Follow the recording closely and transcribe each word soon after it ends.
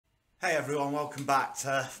Hey everyone, welcome back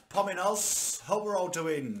to PommyinOZ. Hope we're all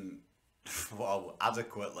doing, well,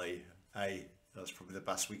 adequately. Hey, that's probably the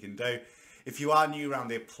best we can do. If you are new around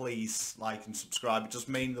here, please like and subscribe. It does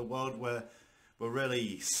mean the world. We're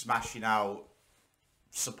really smashing out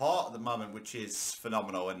support at the moment, which is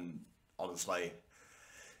phenomenal, and honestly,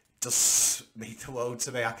 does mean the world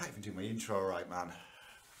to me. I can't even do my intro right, man.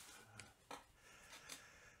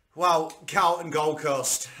 Well, Carlton Gold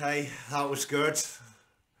Coast, hey, that was good.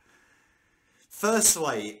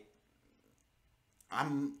 Firstly,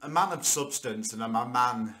 I'm a man of substance and I'm a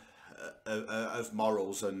man of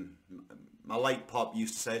morals, and my late pop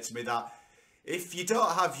used to say to me that if you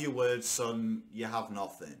don't have your word, son, you have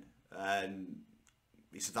nothing. And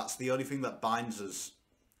he said that's the only thing that binds us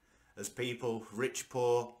as people, rich,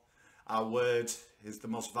 poor. Our word is the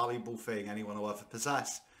most valuable thing anyone will ever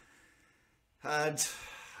possess. And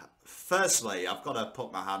firstly, I've got to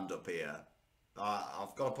put my hand up here.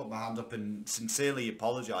 I've got to put my hand up and sincerely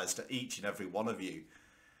apologise to each and every one of you.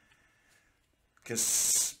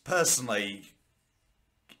 Because personally,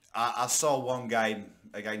 I saw one game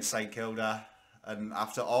against St Kilda, and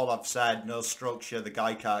after all I've said, no structure, the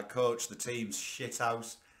guy can't coach, the team's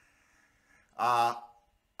shithouse, I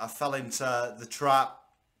fell into the trap.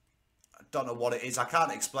 I don't know what it is. I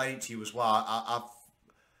can't explain it to you as well.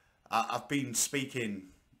 I've been speaking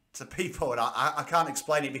to people and I can't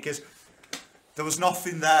explain it because there was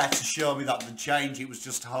nothing there to show me that the change. It was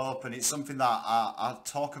just hope, and it's something that I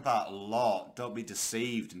talk about a lot. Don't be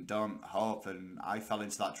deceived and don't hope, and I fell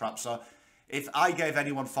into that trap. So if I gave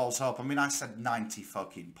anyone false hope, I mean, I said 90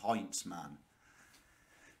 fucking points, man.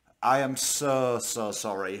 I am so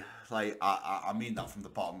sorry. Like, I mean that from the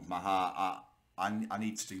bottom of my heart. I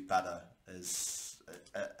need to do better as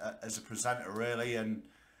a presenter, really, and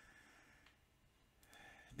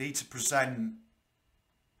need to present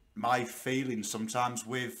my feelings sometimes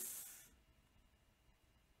with,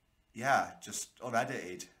 yeah, just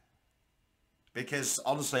unedited. Because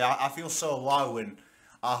honestly, I feel so low, and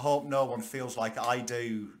I hope no one feels like I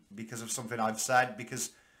do because of something I've said, because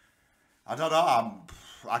I don't know,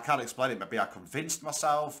 I can't explain it. Maybe I convinced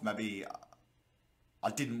myself, maybe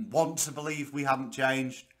I didn't want to believe we hadn't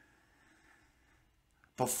changed.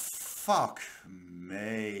 But fuck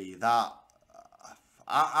me, that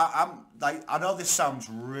I know this sounds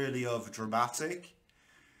really overdramatic,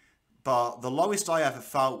 but the lowest I ever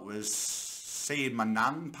felt was seeing my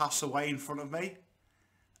nan pass away in front of me.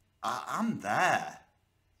 I'm there,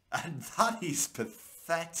 and that is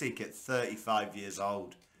pathetic at 35 years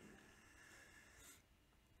old.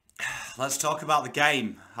 Let's talk about the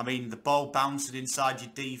game. I mean, the ball bouncing inside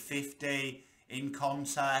your D50 in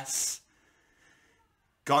contests.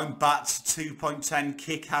 Going back to 2.10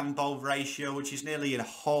 kick handball ratio, which is nearly a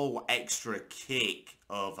whole extra kick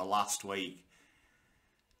over last week.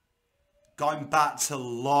 Going back to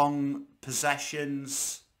long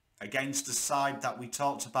possessions against a side that we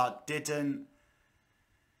talked about didn't.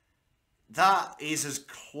 That is as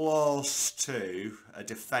close to a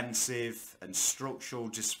defensive and structural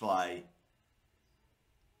display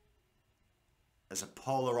as a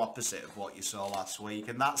polar opposite of what you saw last week.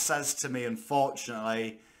 And that says to me,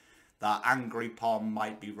 unfortunately, that angry Pom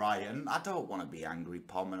might be right. And I don't want to be angry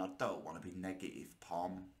Pom, and I don't want to be negative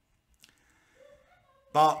Pom.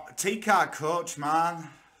 But T can't coach, man.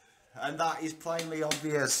 And that is plainly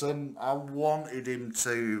obvious. And I wanted him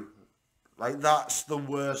to. Like, that's the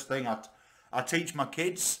worst thing. I teach my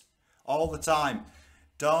kids all the time.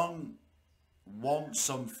 Don't want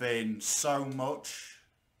something so much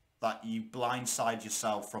that you blindside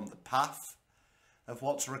yourself from the path of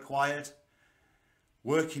what's required.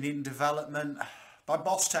 Working in development. My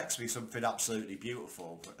boss texted me something absolutely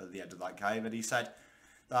beautiful at the end of that game, and he said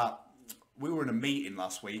that we were in a meeting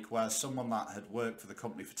last week where someone that had worked for the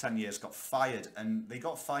company for 10 years got fired, and they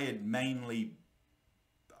got fired mainly,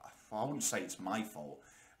 well, I wouldn't say it's my fault,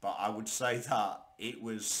 but I would say that it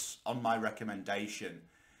was on my recommendation,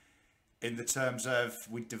 in the terms of,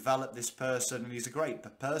 we developed this person and he's a great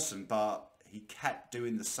person, but he kept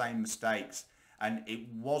doing the same mistakes, and it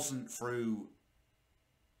wasn't through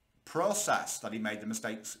process that he made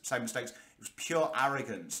the same mistakes. It was pure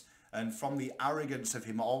arrogance, and from the arrogance of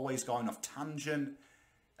him always going off tangent,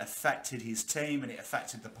 affected his team, and it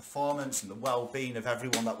affected the performance and the well-being of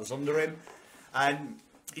everyone that was under him. And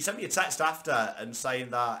he sent me a text after and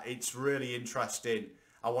saying that it's really interesting.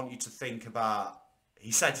 I want you to think about,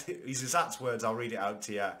 he said, his exact words, I'll read it out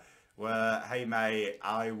to you, where, hey mate,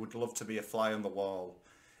 I would love to be a fly on the wall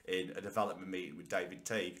in a development meeting with David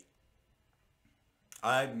Teague.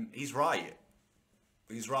 He's right.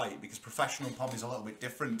 He's right, because professional Pom is a little bit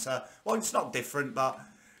different. Well, it's not different, but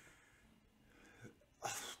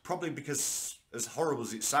probably because, as horrible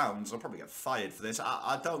as it sounds, I'll probably get fired for this.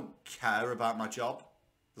 I don't care about my job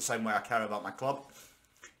the same way I care about my club.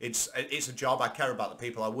 It's a job. I care about the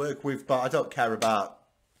people I work with, but I don't care about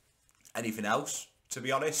anything else, to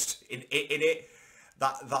be honest. In it,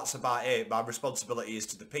 that's about it. My responsibility is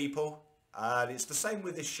to the people, and it's the same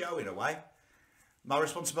with this show in a way. My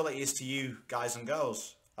responsibility is to you guys and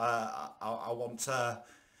girls. I want to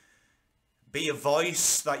be a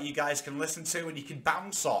voice that you guys can listen to and you can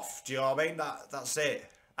bounce off. Do you know what I mean? That's it.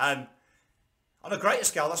 And on a greater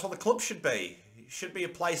scale, that's what the club should be. It should be a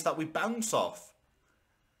place that we bounce off.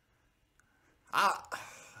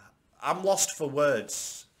 I'm lost for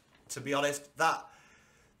words, to be honest. That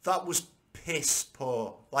was piss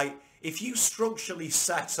poor. Like, if you structurally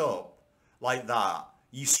set up like that,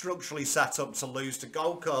 you structurally set up to lose to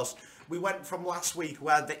Gold Coast. We went from last week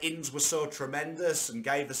where the ins were so tremendous and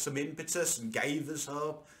gave us some impetus and gave us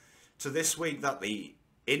hope, to this week that the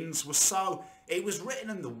ins were so... It was written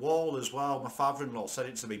in the wall as well. My father-in-law said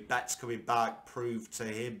it to me. Betts coming back proved to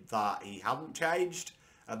him that he hadn't changed,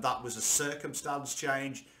 and that was a circumstance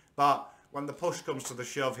change. But when the push comes to the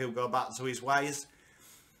shove, he'll go back to his ways.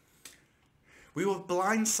 We were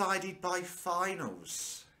blindsided by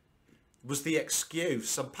finals, was the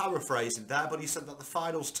excuse. I'm paraphrasing there, but he said that the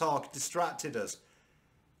finals talk distracted us.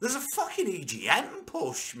 There's a fucking EGM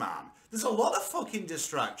push, man. There's a lot of fucking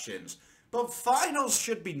distractions. But finals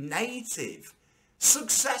should be native.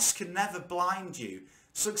 Success can never blind you.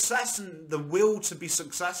 Success and the will to be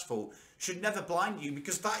successful should never blind you,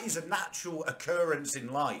 because that is a natural occurrence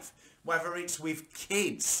in life. Whether it's with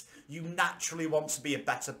kids, you naturally want to be a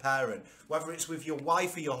better parent. Whether it's with your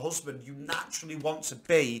wife or your husband, you naturally want to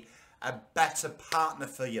be a better partner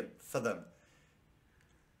for them.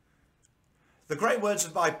 The great words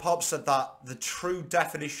of my pop said that the true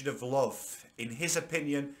definition of love, in his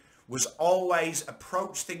opinion, was always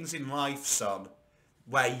approach things in life, son,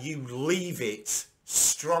 where you leave it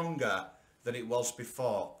stronger than it was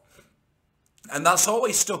before. And that's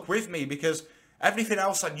always stuck with me, because everything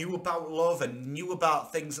else I knew about love and knew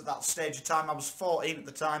about things at that stage of time, I was 14 at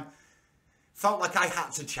the time, felt like I had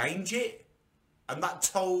to change it. And that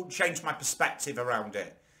changed my perspective around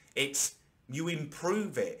it. It's, you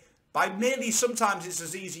improve it. By merely, sometimes it's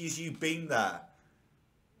as easy as you being there.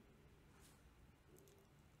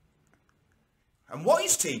 And what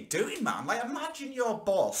is T doing, man? Like, imagine your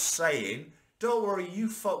boss saying, don't worry, you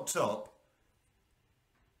fucked up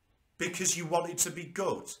because you wanted to be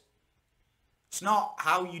good. It's not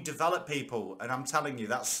how you develop people. And I'm telling you,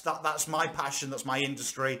 that's my passion, that's my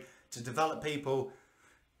industry, to develop people.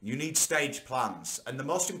 You need stage plans. And the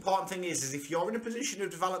most important thing is if you're in a position of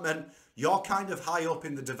development, you're kind of high up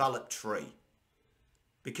in the developed tree.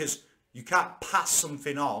 Because you can't pass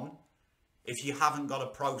something on if you haven't got a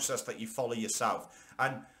process that you follow yourself.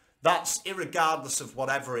 And that's irregardless of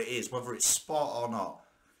whatever it is, whether it's sport or not.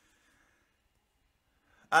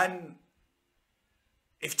 And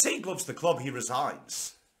if Teague loves the club, he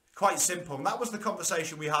resigns. Quite simple. And that was the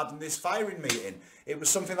conversation we had in this firing meeting. It was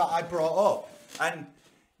something that I brought up. And,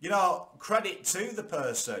 you know, credit to the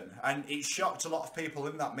person. And it shocked a lot of people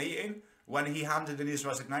in that meeting when he handed in his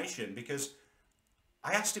resignation. Because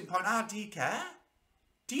I asked him, do you care?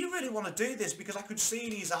 Do you really want to do this? Because I could see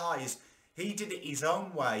in his eyes, he did it his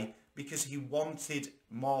own way because he wanted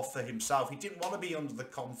more for himself. He didn't want to be under the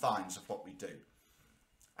confines of what we do.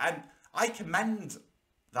 And I commend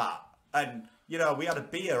that. And, you know, we had a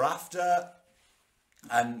beer after.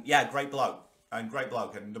 And, yeah, great bloke.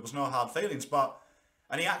 And there was no hard feelings.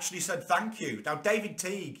 And he actually said, thank you. Now, David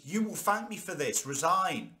Teague, you will thank me for this.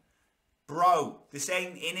 Resign. Bro, this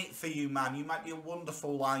ain't in it for you, man. You might be a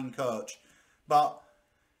wonderful line coach. But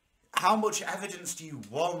how much evidence do you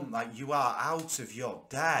want that you are out of your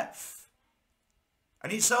depth?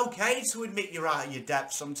 And it's okay to admit you're out of your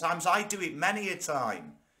depth sometimes. I do it many a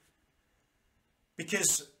time.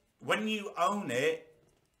 Because when you own it,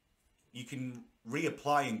 you can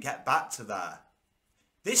reapply and get back to there.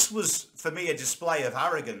 This was, for me, a display of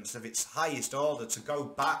arrogance of its highest order, to go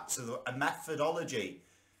back to a methodology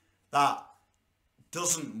that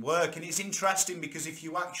doesn't work. And it's interesting because if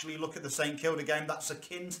you actually look at the St Kilda game, that's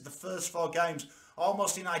akin to the first 4 games,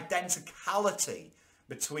 almost in identicality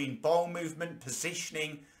between ball movement,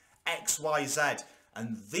 positioning, X, Y, Z.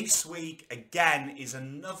 And this week, again, is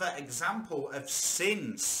another example of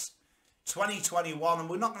since 2021. And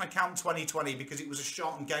we're not going to count 2020 because it was a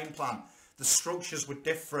shortened game plan. The structures were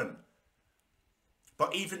different.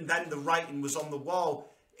 But even then, the writing was on the wall.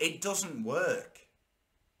 It doesn't work.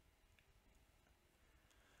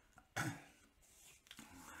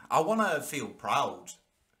 I want to feel proud.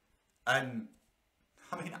 And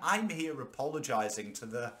I mean, I'm here apologising to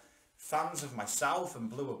the fans of myself and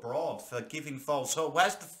Blue Abroad for giving false hope.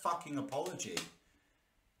 Where's the fucking apology?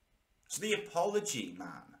 It's the apology,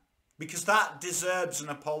 man. Because that deserves an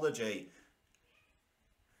apology.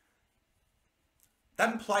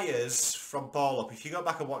 Them players from Ball Up, if you go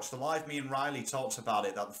back and watch the live, me and Riley talked about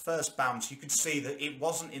it, that the first bounce, you could see that it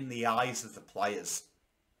wasn't in the eyes of the players.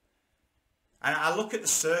 And I look at the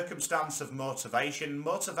circumstance of motivation.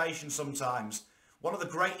 Motivation sometimes, one of the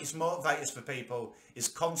greatest motivators for people is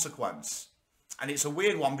consequence. And it's a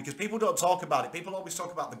weird one because people don't talk about it. People always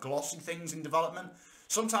talk about the glossy things in development.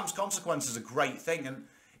 Sometimes consequence is a great thing. And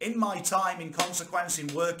in my time in consequence, in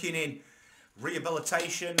working in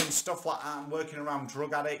rehabilitation and stuff like that, and working around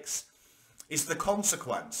drug addicts, is the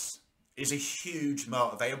consequence is a huge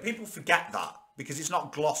motivator. People forget that because it's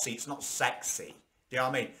not glossy, it's not sexy. Do you know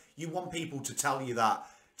what I mean? You want people to tell you that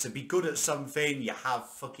to be good at something, you have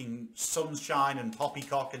fucking sunshine and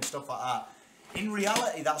poppycock and stuff like that. In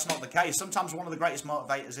reality, that's not the case. Sometimes one of the greatest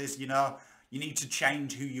motivators is, you know, you need to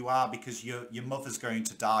change who you are because your mother's going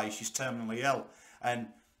to die, she's terminally ill. And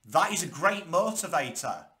that is a great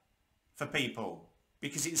motivator for people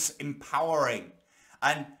because it's empowering.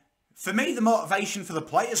 And for me, the motivation for the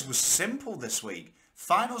players was simple this week.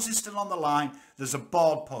 Finals is still on the line. There's a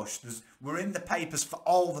board push. We're in the papers for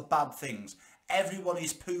all the bad things. Everyone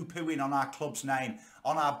is poo-pooing on our club's name,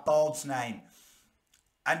 on our board's name.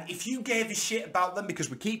 And if you gave a shit about them, because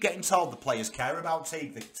we keep getting told the players care about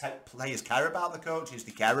Teague, the players care about the coaches,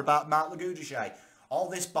 they care about Mark Lagudichet, all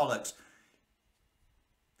this bollocks.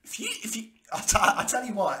 I tell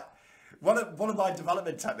you what, one of my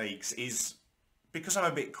development techniques is, because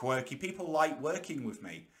I'm a bit quirky, people like working with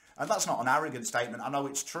me. And that's not an arrogant statement. I know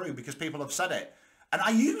it's true because people have said it. And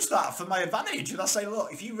I use that for my advantage. And I say,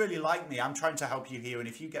 look, if you really like me, I'm trying to help you here. And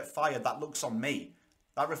if you get fired, that looks on me.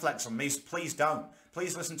 That reflects on me. So please don't.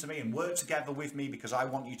 Please listen to me and work together with me because I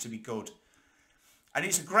want you to be good. And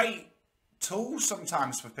it's a great tool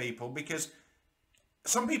sometimes for people because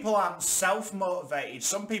some people aren't self-motivated.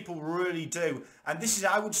 Some people really do. And this is,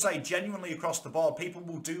 I would say, genuinely across the board. People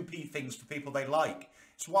will do things for people they like.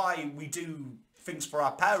 It's why we do things for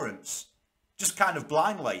our parents, just kind of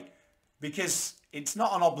blindly, because it's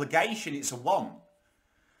not an obligation, it's a want.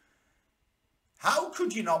 How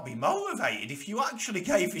could you not be motivated if you actually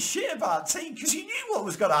gave a shit about a team? Because you knew what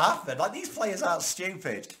was going to happen. Like, these players aren't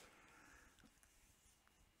stupid.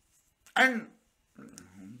 And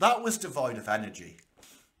that was devoid of energy.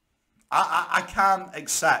 I can't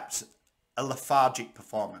accept a lethargic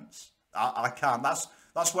performance. I can't.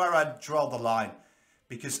 That's where I draw the line.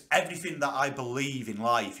 Because everything that I believe in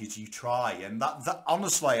life is you try. And that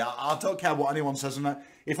honestly, I don't care what anyone says. And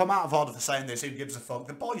if I'm out of order for saying this, who gives a fuck?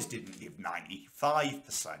 The boys didn't give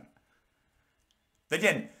 95%. They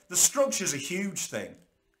didn't. The structure's a huge thing.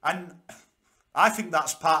 And I think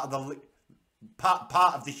that's part of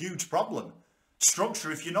the huge problem.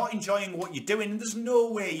 Structure, if you're not enjoying what you're doing, there's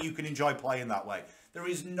no way you can enjoy playing that way. There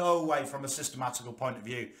is no way from a systematical point of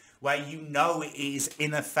view where you know it is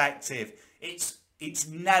ineffective. It's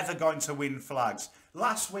never going to win flags.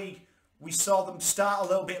 Last week, we saw them start a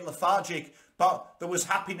little bit lethargic, but there was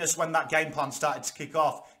happiness when that game plan started to kick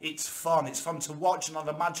off. It's fun. It's fun to watch, and I'd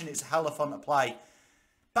imagine it's hella fun to play.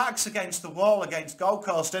 Backs against the wall against Gold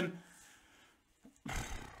Coast, and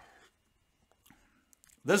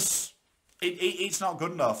it's not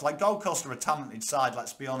good enough. Like, Gold Coast are a talented side,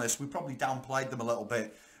 let's be honest. We probably downplayed them a little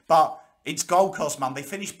bit, but it's Gold Coast, man. They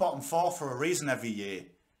finish bottom 4 for a reason every year.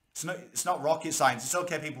 It's not rocket science. It's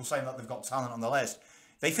okay people saying that they've got talent on the list.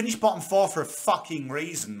 They finish bottom 4 for a fucking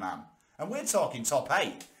reason, man. And we're talking top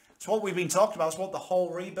 8. It's what we've been talking about. It's what the whole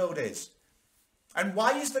rebuild is. And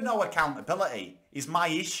why is there no accountability is my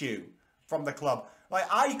issue from the club. Like,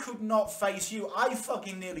 I could not face you. I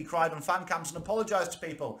fucking nearly cried on fan camps and apologised to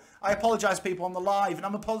people. I apologised to people on the live, and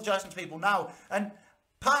I'm apologising to people now. And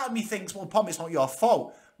part of me thinks, well, Pom, it's not your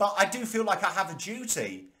fault. But I do feel like I have a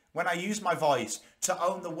duty when I use my voice to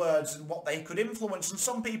own the words and what they could influence. And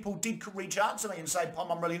some people did reach out to me and say,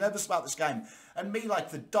 Pom, I'm really nervous about this game. And me, like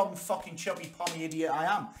the dumb fucking chubby pommy idiot I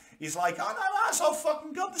am, is like, oh no, that's all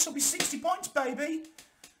fucking good. This will be 60 points, baby.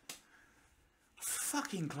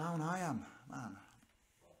 Fucking clown I am, man.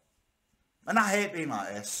 And I hate being like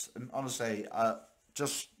this. And honestly,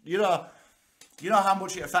 just, you know how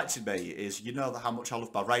much it affected me is, how much I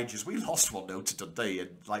love my Rangers. We lost 1-0 to Dundee, and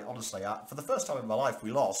like, honestly, for the first time in my life,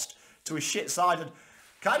 we lost to a shit side, and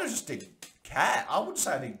kind of just didn't care. I wouldn't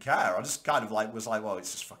say I didn't care. I just kind of like was like, well,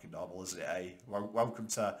 it's just fucking normal, isn't it? Eh? Welcome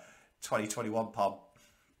to 2021, Pom.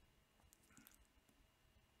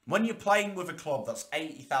 When you're playing with a club that's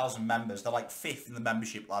 80,000 members, they're like 5th in the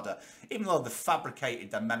membership ladder. Even though they've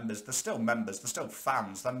fabricated their members, they're still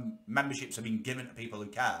fans. Their memberships have been given to people who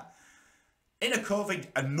care. In a COVID,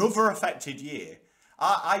 another affected year,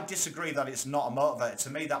 I disagree that it's not a motivator. To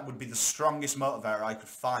me, that would be the strongest motivator I could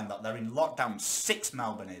find, that they're in lockdown. 6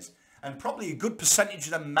 Melbourne is. And probably a good percentage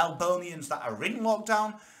of them Melbournians that are in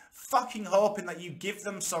lockdown, fucking hoping that you give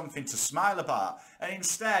them something to smile about. And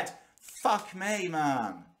instead, fuck me,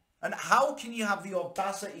 man. And how can you have the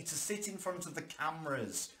audacity to sit in front of the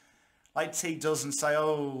cameras like T does and say,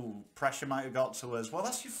 oh, pressure might have got to us? Well,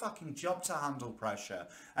 that's your fucking job to handle pressure.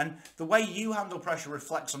 And the way you handle pressure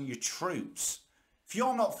reflects on your troops. If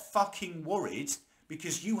you're not fucking worried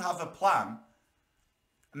because you have a plan,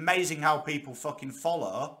 amazing how people fucking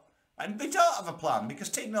follow, and they don't have a plan because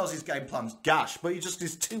T knows his game plan's gash, but he just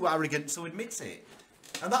is too arrogant to admit it.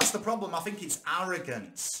 And that's the problem. I think it's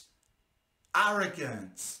arrogance.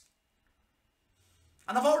 Arrogance.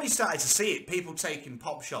 And I've already started to see it. People taking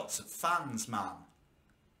pop shots at fans, man.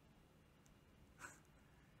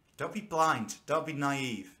 Don't be blind. Don't be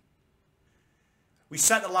naive. We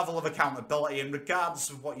set the level of accountability, and regardless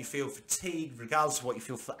of what you feel for Teague, regardless of what you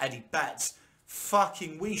feel for Eddie Betts,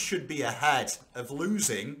 fucking we should be ahead of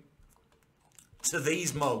losing to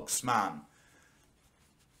these mugs, man.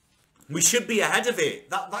 We should be ahead of it.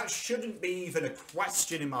 That shouldn't be even a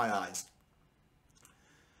question in my eyes.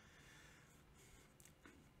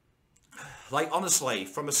 Like, honestly,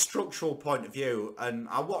 from a structural point of view, and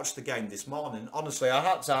I watched the game this morning, honestly, I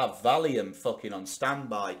had to have Valium fucking on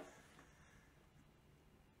standby.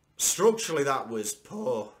 Structurally, that was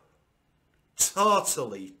poor.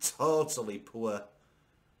 Totally poor.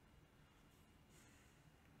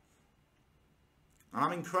 And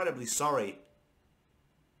I'm incredibly sorry.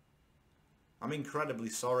 I'm incredibly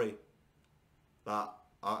sorry that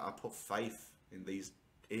I put faith in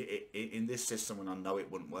this system when I know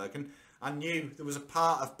it wouldn't work. And I knew there was a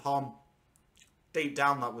part of Pom deep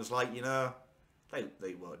down that was like, you know,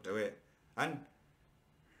 they won't do it. And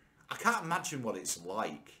I can't imagine what it's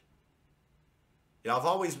like. You know, I've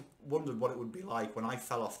always wondered what it would be like when I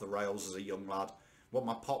fell off the rails as a young lad. What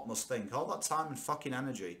my pop must think. All that time and fucking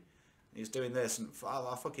energy. He's doing this, and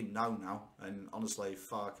I fucking know now. And honestly,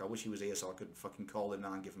 fuck, I wish he was here so I could fucking call him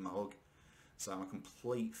now and give him a hug. So I'm a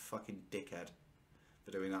complete fucking dickhead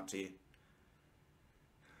for doing that to you.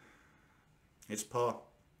 It's poor.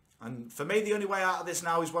 And for me, the only way out of this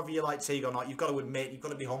now is whether you like Teague or not. You've got to admit, you've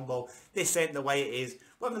got to be humble. This ain't the way it is.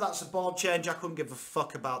 Whether that's a board change, I couldn't give a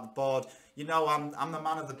fuck about the board. You know, I'm the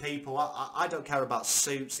man of the people. I don't care about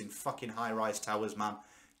suits in fucking high-rise towers, man.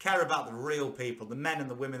 Care about the real people, the men and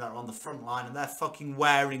the women that are on the front line, and they're fucking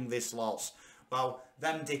wearing this loss. Well,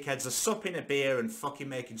 them dickheads are supping a beer and fucking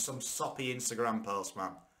making some soppy Instagram post,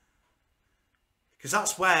 man. Because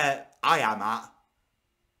that's where I am at.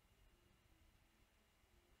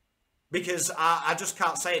 Because I just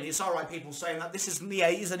can't say it. It's alright people saying that this isn't the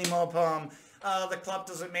 80s anymore, Pom. The club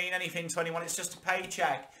doesn't mean anything to anyone. It's just a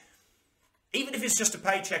paycheck. Even if it's just a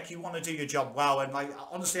paycheck, you want to do your job well. And like,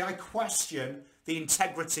 honestly, I question the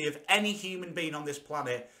integrity of any human being on this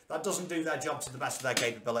planet that doesn't do their job to the best of their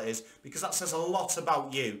capabilities, because that says a lot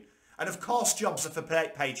about you. And of course jobs are for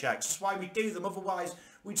paychecks. That's why we do them. Otherwise,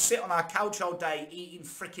 we'd sit on our couch all day eating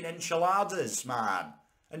freaking enchiladas, man.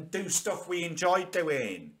 And do stuff we enjoy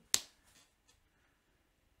doing.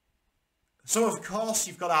 So of course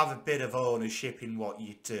you've got to have a bit of ownership in what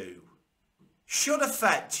you do. Should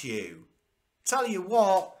affect you. Tell you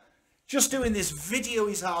what, just doing this video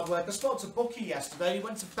is hard work. I spoke to Bucky yesterday. He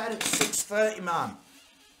went to bed at 6:30, man.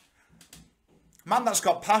 Man that's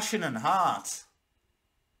got passion and heart.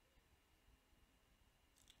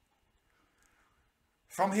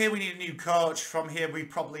 From here we need a new coach. From here we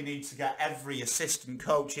probably need to get every assistant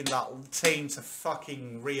coach in that team to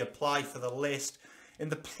fucking reapply for the list. In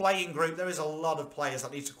the playing group, there is a lot of players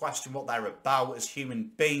that need to question what they're about as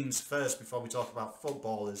human beings first before we talk about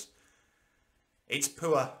footballers. It's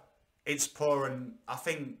poor. It's poor, and I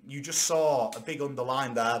think you just saw a big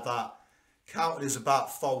underline there that Carlton is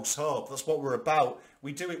about false hope. That's what we're about.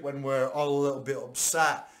 We do it when we're all a little bit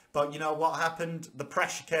upset. But you know what happened? The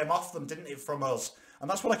pressure came off them, didn't it, from us? And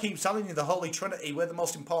that's what I keep telling you, the Holy Trinity. We're the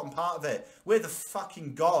most important part of it. We're the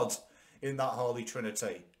fucking God in that Holy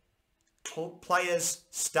Trinity. Players,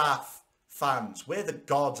 staff, fans. We're the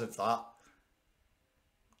gods of that.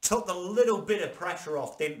 Took the little bit of pressure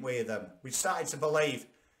off, didn't we, them? We started to believe.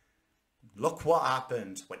 Look what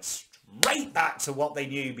happened. Went straight back to what they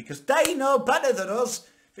knew, because they know better than us,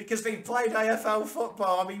 because they played AFL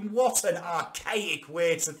football. I mean, what an archaic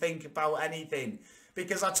way to think about anything.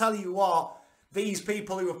 Because I tell you what, these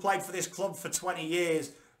people who have played for this club for 20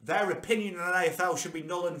 years, their opinion on AFL should be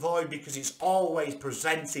null and void because it's always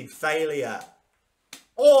presented failure.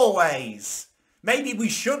 Always. Maybe we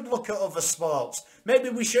should look at other sports. Maybe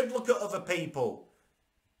we should look at other people.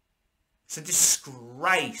 It's a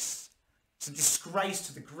disgrace. It's a disgrace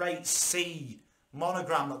to the great C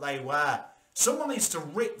monogram that they wear. Someone needs to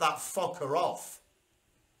rip that fucker off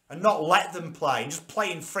and not let them play. Just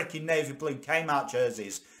play in freaking navy blue Kmart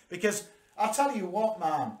jerseys. Because I'll tell you what,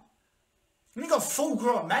 man. You got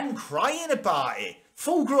full-grown men crying about it.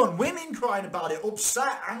 Full-grown women crying about it.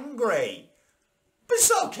 Upset, angry. But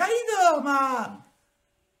it's okay though, man.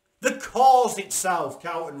 The cause itself,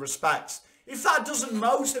 Carlton respects. If that doesn't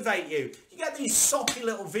motivate you, you get these soppy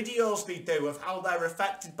little videos they do of how they're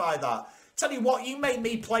affected by that. Tell you what, you make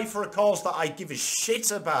me play for a cause that I give a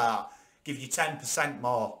shit about. Give you 10%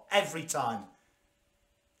 more every time.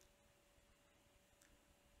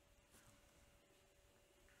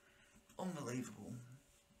 Unbelievable.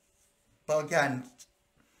 But again,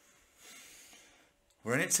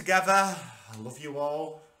 we're in it together. I love you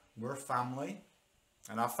all. We're a family.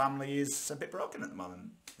 And our family is a bit broken at the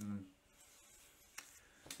moment.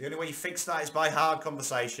 The only way you fix that is by hard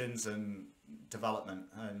conversations and development.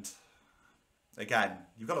 And again,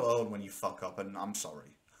 you've got to own when you fuck up. And I'm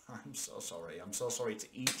sorry. I'm so sorry. I'm so sorry to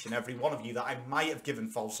each and every one of you that I might have given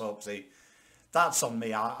false hope to. That's on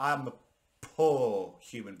me. I'm a poor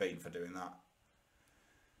human being for doing that.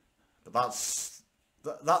 But that's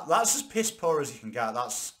as piss poor as you can get.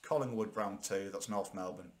 That's Collingwood round 2. That's North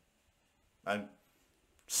Melbourne. And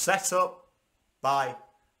set up by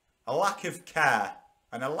a lack of care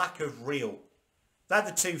and a lack of real. They're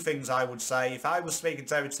the two things I would say. If I was speaking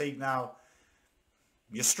to David Teague now,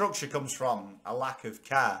 your structure comes from a lack of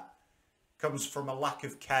care. Comes from a lack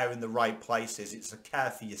of care in the right places. It's a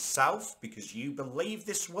care for yourself because you believe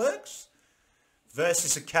this works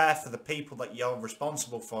versus a care for the people that you're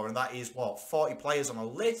responsible for. And that is what? 40 players on a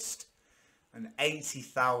list and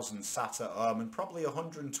 80,000 sat at home and probably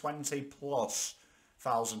 120 plus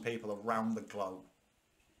thousand people around the globe.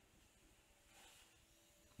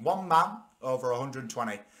 One man over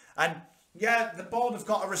 120. And yeah, the board have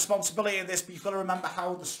got a responsibility in this, but you've got to remember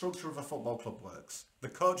how the structure of a football club works. The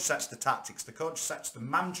coach sets the tactics. The coach sets the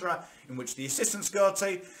mantra in which the assistants go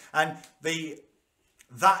to. And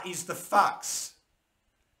that is the facts.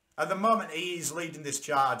 At the moment, he's leading this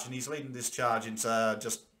charge, and he's leading this charge into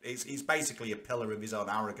just... He's basically a pillar of his own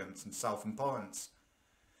arrogance and self-importance.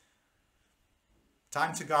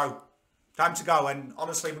 Time to go. Time to go. And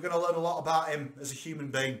honestly, we're going to learn a lot about him as a human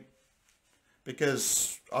being.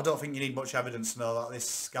 Because I don't think you need much evidence to know that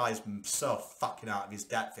this guy's so fucking out of his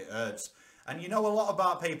depth, it hurts. And you know a lot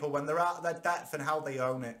about people when they're out of their depth and how they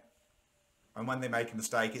own it. And when they make a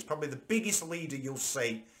mistake. It's probably the biggest leader you'll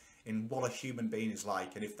see in what a human being is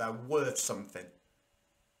like. And if they're worth something.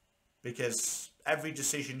 Because every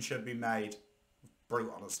decision should be made with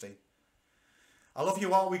brute honesty. I love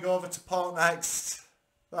you all. We go over to Port next.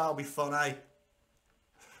 That'll be fun, eh?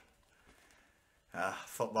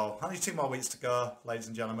 Football. Only 2 more weeks to go, ladies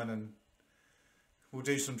and gentlemen, and we'll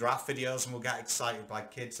do some draft videos and we'll get excited by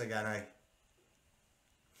kids again, eh?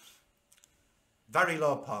 Very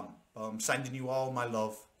low Pom, but I'm sending you all my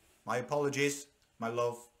love. My apologies, my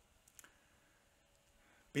love.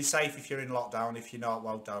 Be safe if you're in lockdown. If you're not,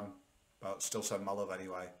 well done. But still send my love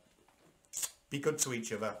anyway. Be good to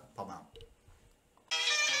each other. Pom out.